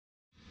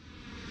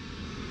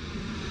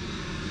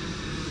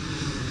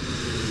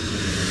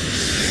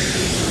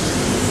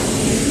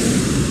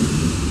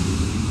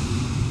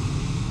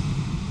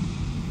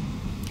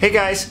Hey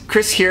guys,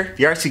 Chris here,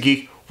 the RC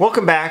Geek.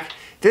 Welcome back.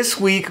 This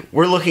week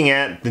we're looking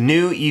at the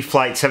new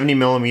E-Flite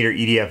 70mm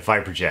EDF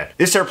ViperJet.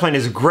 This airplane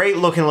is a great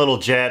looking little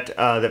jet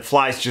that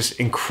flies just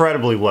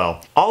incredibly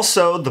well.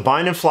 Also, the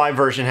bind and fly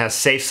version has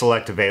Safe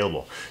Select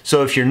available.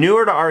 So if you're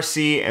newer to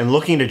RC and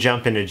looking to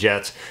jump into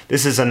jets,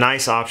 this is a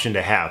nice option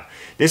to have.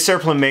 This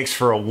airplane makes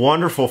for a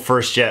wonderful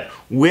first jet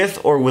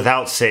with or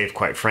without Safe,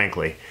 quite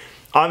frankly.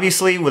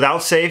 Obviously,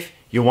 without Safe,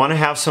 you want to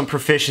have some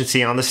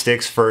proficiency on the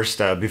sticks first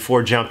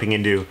before jumping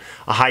into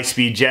a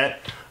high-speed jet,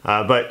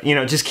 but you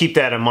know, just keep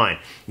that in mind.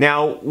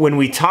 Now, when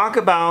we talk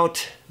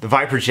about the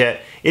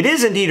ViperJet, it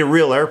is indeed a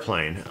real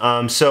airplane,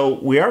 so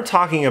we are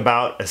talking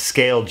about a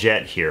scale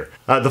jet here.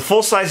 The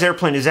full-size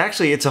airplane is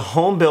actually, it's a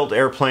home-built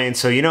airplane,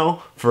 so you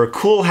know, for a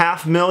cool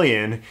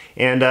 $500,000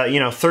 and you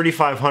know,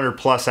 3,500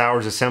 plus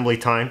hours assembly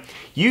time,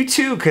 you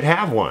too could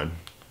have one.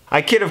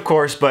 I kid, of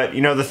course, but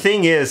you know, the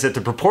thing is that the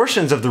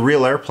proportions of the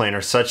real airplane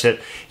are such that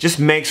it just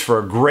makes for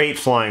a great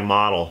flying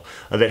model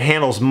that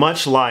handles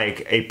much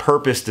like a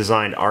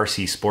purpose-designed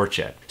RC sport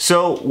jet.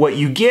 So what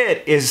you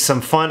get is some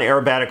fun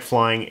aerobatic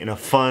flying in a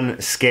fun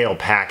scale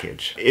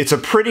package. It's a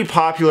pretty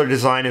popular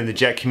design in the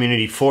jet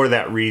community for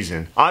that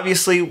reason.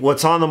 Obviously,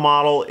 what's on the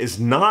model is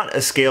not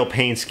a scale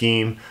paint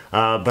scheme,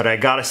 but I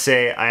gotta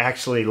say, I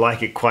actually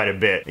like it quite a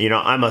bit. You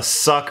know, I'm a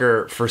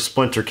sucker for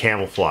splinter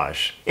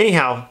camouflage.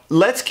 Anyhow,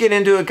 let's get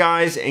into it,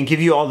 guys, and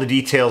give you all the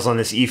details on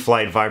this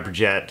E-Flite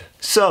ViperJet.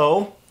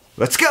 So,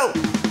 let's go!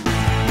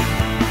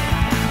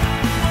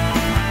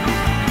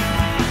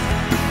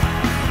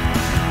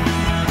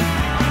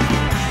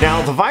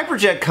 Now, the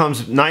ViperJet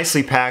comes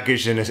nicely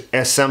packaged and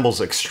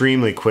assembles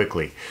extremely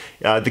quickly.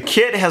 The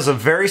kit has a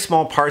very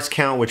small parts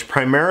count, which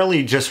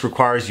primarily just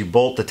requires you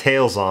bolt the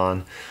tails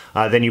on,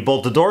 then you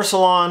bolt the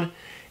dorsal on,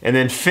 and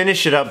then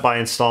finish it up by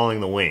installing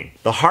the wing.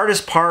 The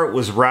hardest part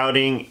was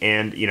routing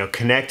and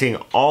connecting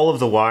all of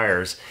the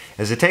wires,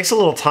 as it takes a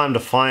little time to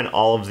find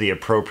all of the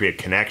appropriate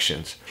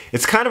connections.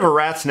 It's kind of a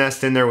rat's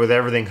nest in there with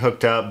everything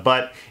hooked up,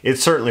 but it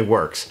certainly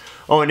works.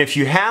 Oh, and if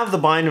you have the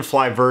bind and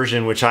fly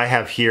version, which I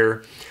have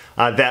here,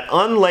 that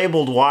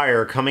unlabeled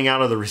wire coming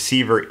out of the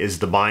receiver is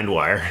the bind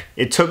wire.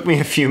 It took me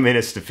a few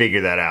minutes to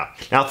figure that out.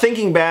 Now,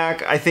 thinking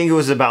back, I think it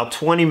was about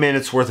 20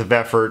 minutes worth of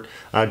effort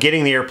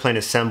getting the airplane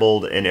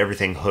assembled and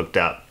everything hooked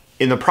up.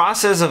 In the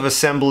process of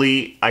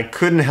assembly, I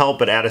couldn't help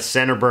but add a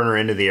center burner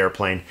into the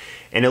airplane,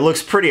 and it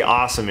looks pretty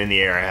awesome in the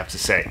air, I have to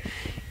say.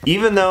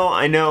 Even though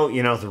I know,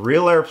 the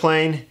real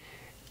airplane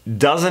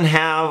doesn't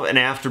have an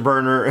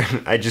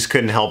afterburner, I just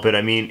couldn't help it.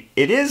 I mean,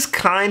 it is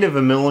kind of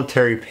a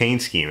military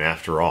paint scheme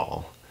after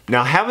all.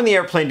 Now, having the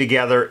airplane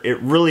together, it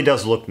really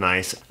does look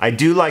nice. I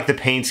do like the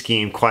paint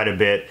scheme quite a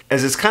bit,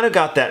 as it's kind of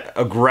got that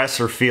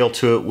aggressor feel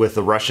to it with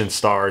the Russian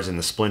stars and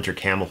the splinter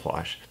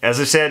camouflage. As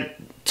I said,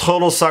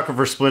 total sucker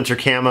for splinter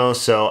camo,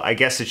 so I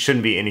guess it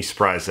shouldn't be any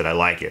surprise that I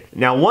like it.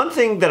 Now, one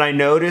thing that I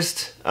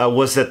noticed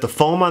was that the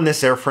foam on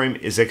this airframe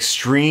is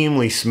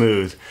extremely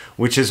smooth,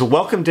 which is a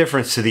welcome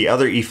difference to the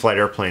other E-Flite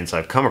airplanes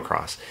I've come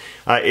across.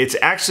 It's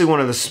actually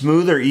one of the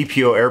smoother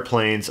EPO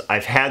airplanes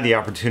I've had the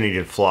opportunity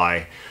to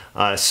fly.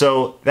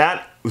 So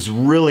that was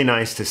really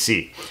nice to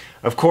see.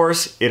 Of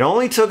course, it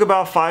only took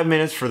about 5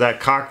 minutes for that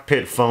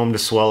cockpit foam to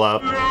swell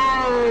up.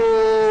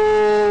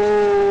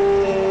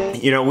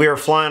 You know, we were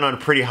flying on a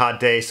pretty hot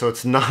day, so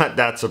it's not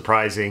that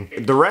surprising.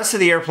 The rest of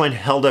the airplane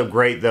held up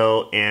great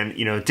though, and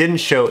it didn't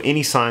show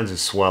any signs of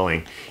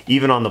swelling,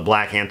 even on the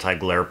black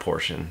anti-glare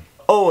portion.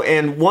 Oh,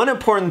 and one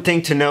important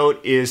thing to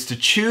note is to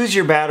choose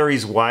your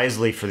batteries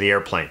wisely for the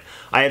airplane.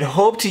 I had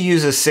hoped to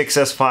use a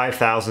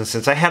 6S5000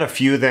 since I had a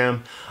few of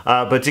them,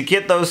 but to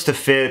get those to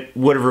fit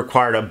would have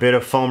required a bit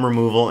of foam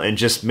removal and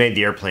just made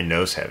the airplane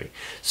nose heavy.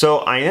 So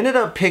I ended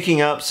up picking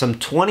up some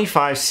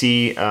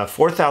 25C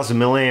 4000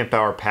 milliamp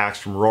hour packs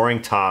from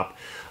Roaring Top,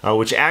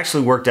 which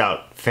actually worked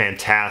out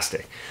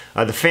fantastic.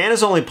 The fan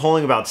is only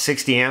pulling about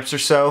 60 amps or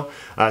so,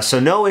 so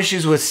no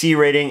issues with C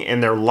rating,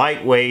 and they're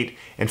lightweight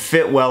and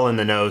fit well in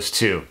the nose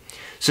too.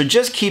 So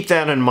just keep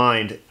that in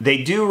mind.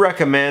 They do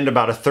recommend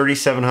about a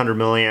 3700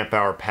 milliamp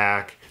hour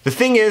pack. The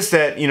thing is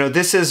that,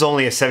 this is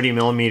only a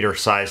 70mm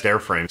sized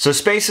airframe, so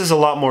space is a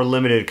lot more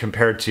limited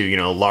compared to,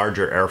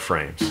 larger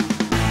airframes.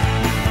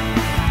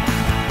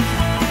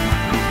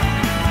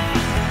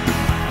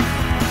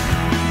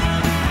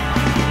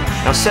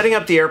 Now, setting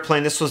up the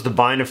airplane, this was the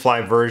bind and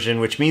fly version,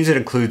 which means it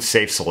includes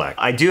Safe Select.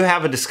 I do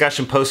have a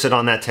discussion posted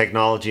on that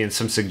technology and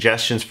some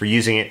suggestions for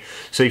using it,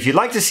 so if you'd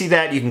like to see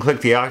that, you can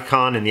click the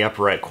icon in the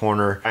upper right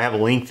corner. I have a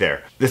link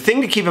there. The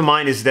thing to keep in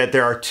mind is that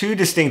there are two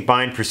distinct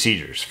bind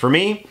procedures. For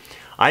me,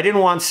 I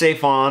didn't want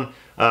Safe on,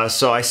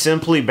 so I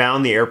simply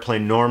bound the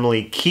airplane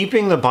normally,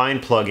 keeping the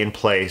bind plug in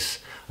place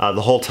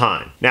the whole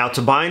time. Now,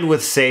 to bind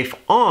with Safe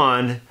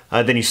on,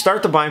 then you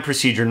start the bind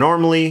procedure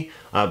normally,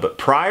 but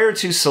prior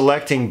to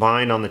selecting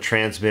bind on the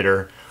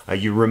transmitter,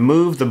 you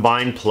remove the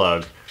bind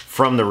plug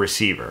from the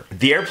receiver.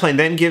 The airplane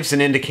then gives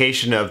an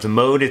indication of the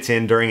mode it's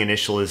in during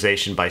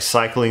initialization by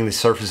cycling the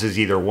surfaces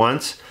either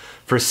once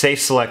for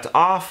safe select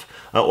off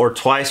or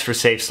twice for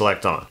safe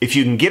select on. If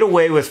you can get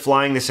away with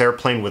flying this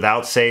airplane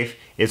without safe,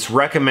 it's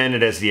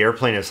recommended as the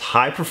airplane is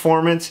high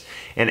performance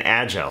and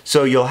agile,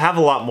 so you'll have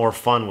a lot more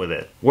fun with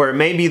it. Where it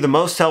may be the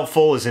most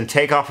helpful is in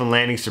takeoff and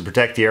landings to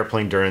protect the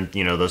airplane during,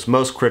 those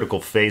most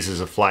critical phases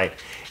of flight,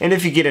 and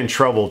if you get in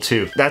trouble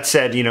too. That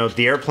said,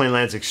 the airplane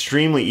lands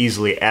extremely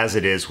easily as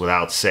it is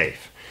without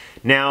safe.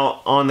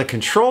 Now, on the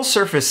control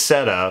surface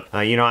setup,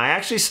 I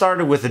actually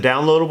started with a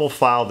downloadable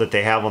file that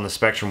they have on the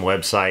Spektrum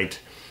website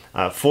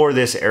for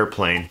this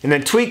airplane, and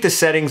then tweaked the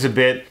settings a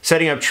bit,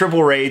 setting up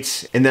triple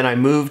rates, and then I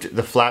moved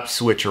the flap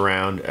switch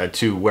around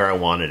to where I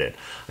wanted it.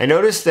 I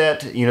noticed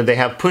that they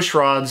have push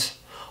rods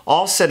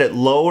all set at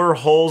lower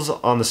holes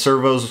on the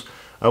servos,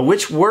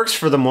 which works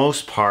for the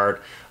most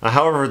part.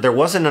 However, there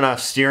wasn't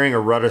enough steering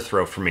or rudder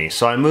throw for me,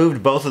 so I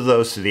moved both of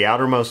those to the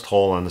outermost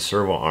hole on the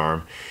servo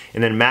arm,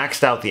 and then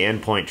maxed out the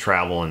endpoint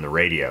travel in the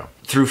radio.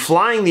 Through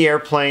flying the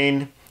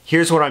airplane,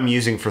 here's what I'm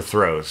using for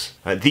throws.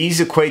 These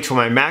equate to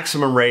my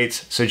maximum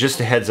rates, so just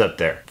a heads up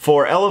there.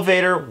 For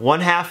elevator,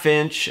 1/2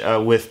 inch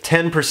with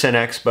 10%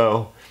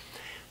 expo.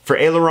 For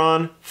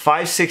aileron,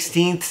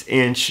 5/16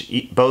 inch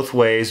both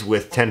ways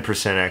with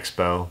 10%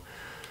 expo.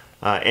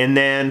 And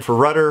then for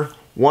rudder,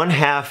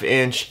 1/2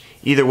 inch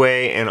either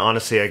way, and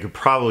honestly I could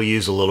probably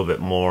use a little bit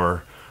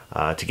more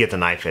to get the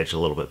knife edge a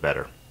little bit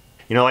better.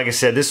 Like I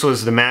said, this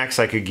was the max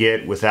I could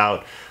get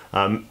without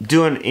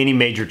doing any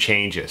major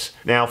changes.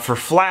 Now for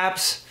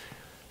flaps,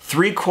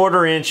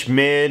 3/4 inch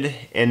mid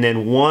and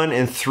then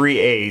 1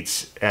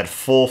 3/8 at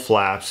full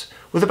flaps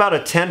with about a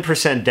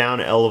 10% down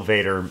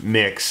elevator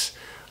mix,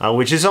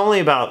 which is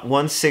only about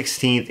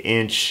 1/16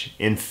 inch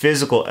in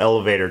physical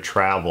elevator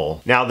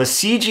travel. Now the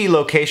CG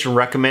location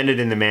recommended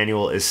in the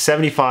manual is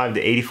 75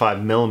 to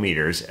 85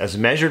 millimeters as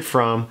measured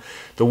from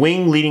the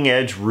wing leading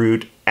edge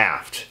root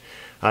aft.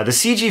 The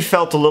CG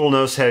felt a little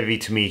nose heavy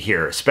to me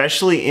here,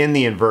 especially in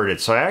the inverted,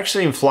 so I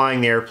actually am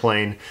flying the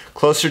airplane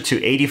closer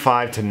to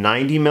 85 to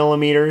 90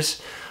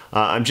 millimeters.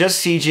 I'm just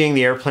CGing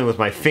the airplane with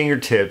my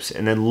fingertips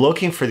and then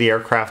looking for the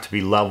aircraft to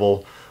be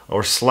level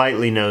or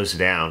slightly nose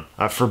down.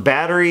 For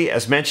battery,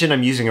 as mentioned,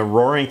 I'm using a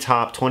Roaring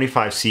Top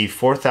 25C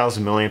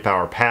 4000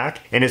 mAh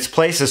pack, and it's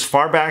placed as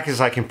far back as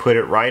I can put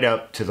it right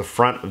up to the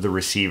front of the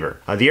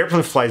receiver. The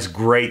airplane flies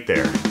great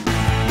there.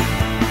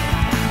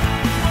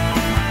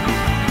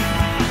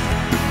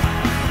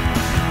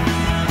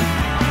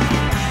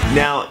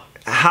 Now,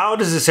 how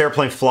does this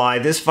airplane fly?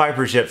 This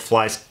ViperJet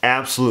flies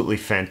absolutely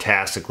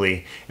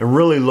fantastically and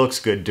really looks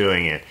good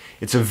doing it.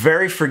 It's a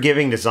very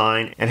forgiving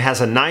design and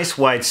has a nice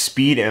wide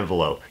speed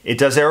envelope. It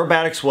does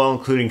aerobatics well,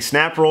 including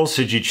snap rolls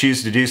should you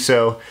choose to do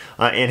so,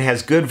 and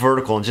has good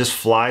vertical and just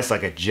flies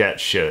like a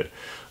jet should.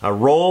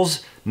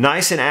 Rolls,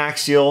 nice and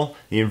axial.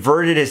 The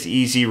inverted is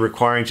easy,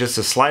 requiring just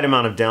a slight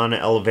amount of down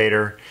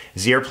elevator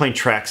as the airplane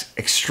tracks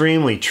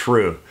extremely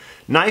true.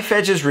 Knife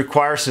edges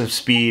require some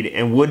speed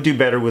and would do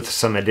better with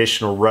some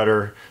additional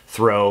rudder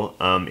throw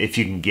if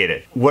you can get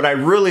it. What I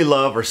really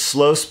love are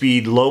slow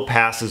speed, low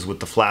passes with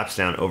the flaps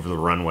down over the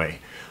runway.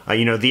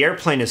 The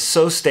airplane is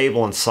so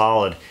stable and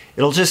solid,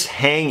 it'll just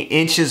hang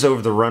inches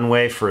over the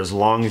runway for as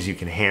long as you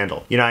can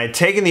handle. I had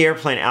taken the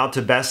airplane out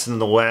to Best in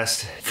the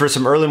West. For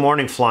some early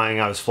morning flying,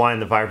 I was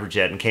flying the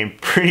ViperJet and came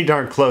pretty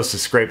darn close to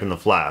scraping the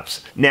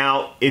flaps.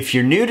 Now, if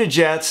you're new to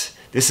jets,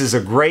 this is a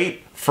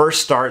great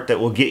first start that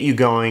will get you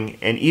going,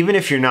 and even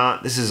if you're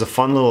not, this is a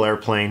fun little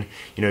airplane,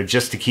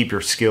 just to keep your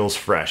skills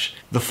fresh.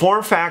 The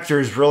form factor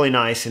is really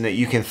nice in that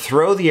you can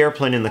throw the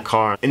airplane in the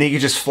car and then you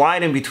can just fly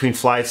it in between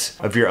flights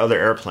of your other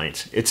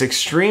airplanes. It's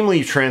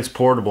extremely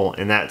transportable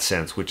in that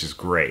sense, which is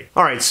great.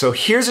 Alright, so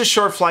here's a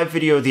short flight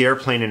video of the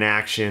airplane in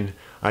action.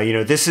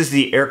 This is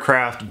the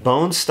aircraft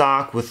bone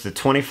stock with the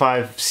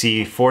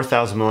 25C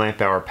 4000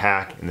 mAh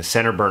pack and the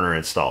center burner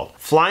installed.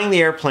 Flying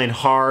the airplane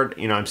hard,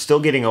 I'm still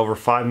getting over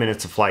 5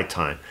 minutes of flight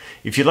time.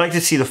 If you'd like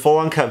to see the full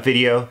uncut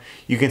video,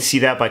 you can see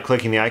that by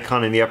clicking the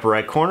icon in the upper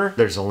right corner.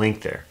 There's a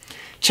link there.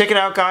 Check it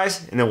out,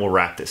 guys, and then we'll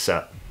wrap this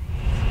up.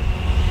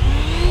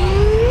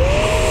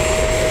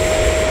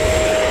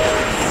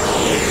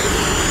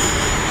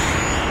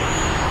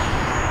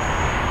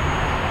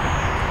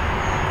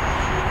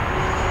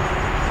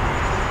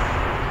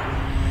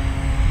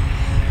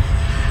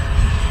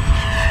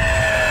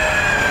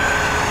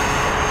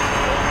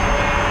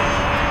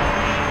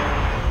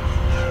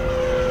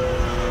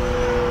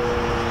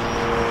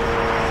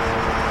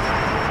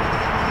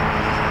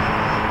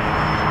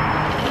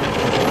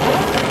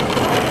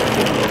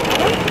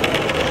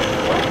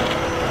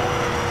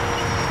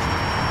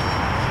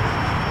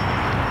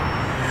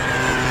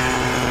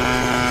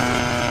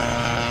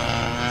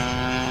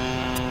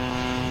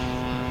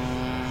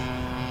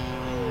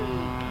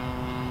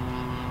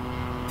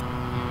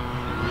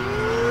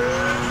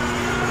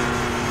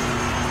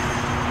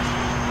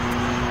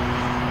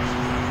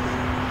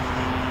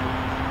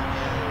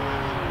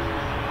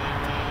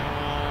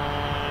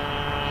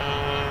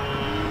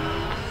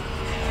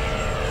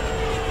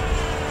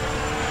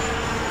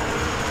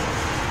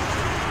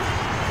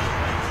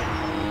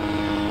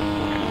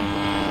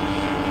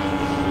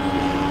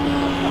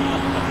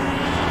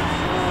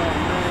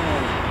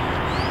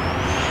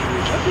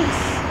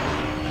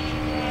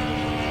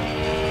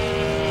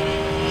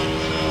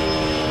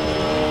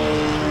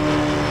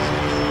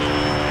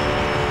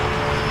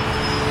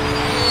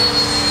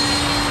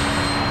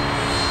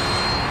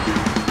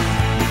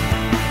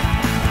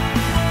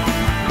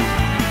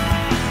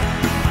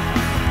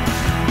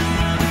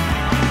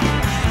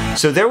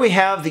 So there we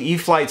have the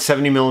E-Flite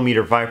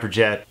 70mm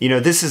ViperJet. You know,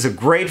 this is a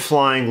great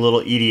flying little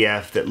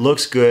EDF that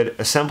looks good,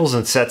 assembles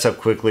and sets up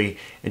quickly,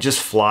 and just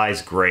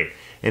flies great.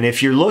 And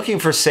if you're looking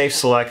for safe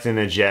select in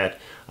a jet,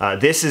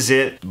 this is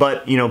it.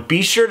 But, you know,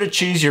 be sure to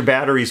choose your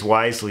batteries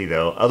wisely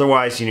though.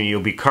 Otherwise, you know, you'll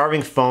be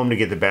carving foam to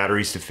get the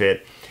batteries to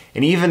fit.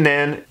 And even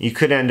then, you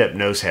could end up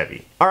nose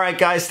heavy. Alright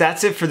guys,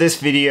 that's it for this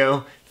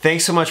video.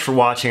 Thanks so much for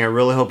watching. I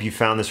really hope you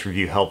found this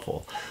review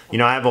helpful. You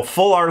know, I have a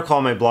full article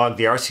on my blog,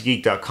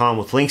 thercgeek.com,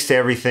 with links to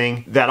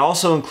everything. That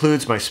also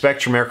includes my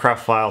Spektrum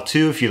aircraft file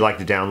too, if you'd like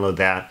to download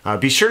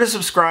that. Be sure to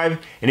subscribe,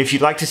 and if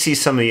you'd like to see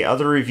some of the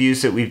other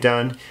reviews that we've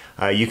done,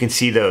 you can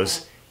see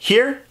those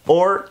here,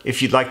 or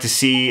if you'd like to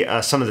see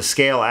some of the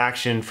scale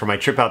action for my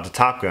trip out to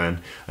Top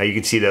Gun, you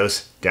can see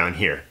those down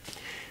here.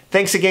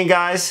 Thanks again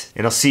guys,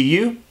 and I'll see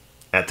you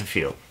at the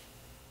field.